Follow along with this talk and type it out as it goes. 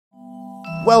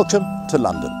Welcome to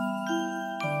London.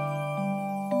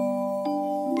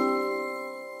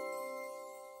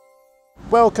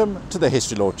 Welcome to the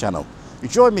History Lord channel. You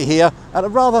join me here at a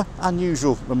rather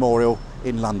unusual memorial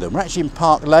in London. We're actually in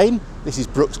Park Lane. This is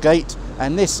Brooks Gate,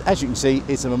 and this, as you can see,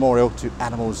 is a memorial to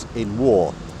animals in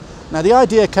war. Now, the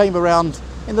idea came around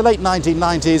in the late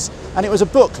 1990s, and it was a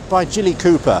book by Gilly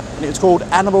Cooper, and it was called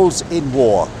Animals in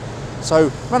War.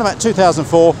 So around about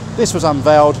 2004, this was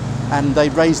unveiled, and they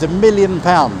raised £1 million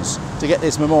to get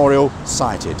this memorial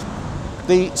sited.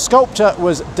 The sculptor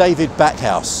was David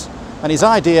Backhouse, and his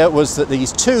idea was that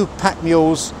these two pack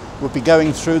mules would be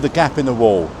going through the gap in the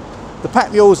wall. The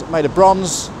pack mules are made of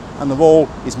bronze, and the wall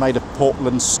is made of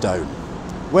Portland stone.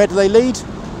 Where do they lead?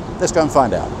 Let's go and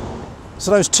find out.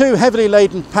 So those two heavily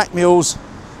laden pack mules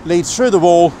lead through the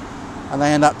wall, and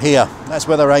they end up here. That's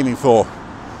where they're aiming for.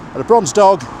 But a bronze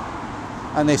dog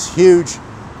and this huge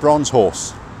bronze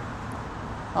horse.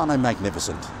 Aren't they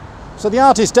magnificent? So the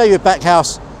artist David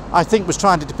Backhouse, I think, was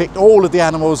trying to depict all of the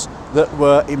animals that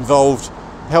were involved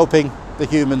helping the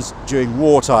humans during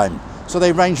wartime. So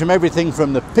they range from everything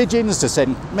from the pigeons to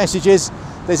send messages.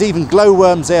 There's even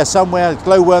glowworms there somewhere.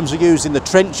 Glowworms are used in the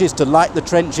trenches to light the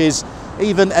trenches.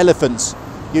 Even elephants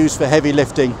used for heavy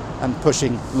lifting and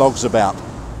pushing logs about.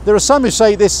 There are some who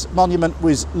say this monument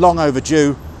was long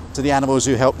overdue to the animals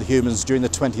who helped the humans during the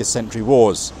 20th century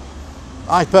wars.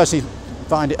 I personally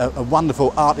find it a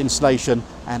wonderful art installation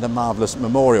and a marvellous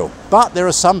memorial. But there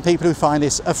are some people who find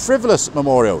this a frivolous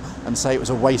memorial and say it was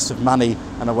a waste of money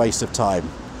and a waste of time.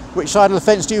 Which side of the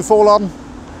fence do you fall on?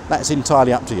 That's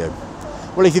entirely up to you.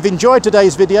 Well, if you've enjoyed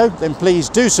today's video, then please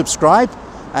do subscribe.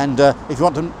 And if you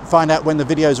want to find out when the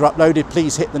videos are uploaded,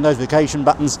 please hit the notification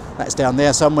buttons. That's down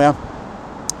there somewhere.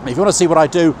 And if you want to see what I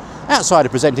do outside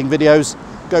of presenting videos,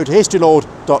 go to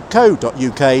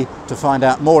historylord.co.uk to find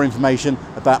out more information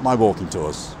about my walking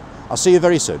tours. I'll see you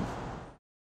very soon.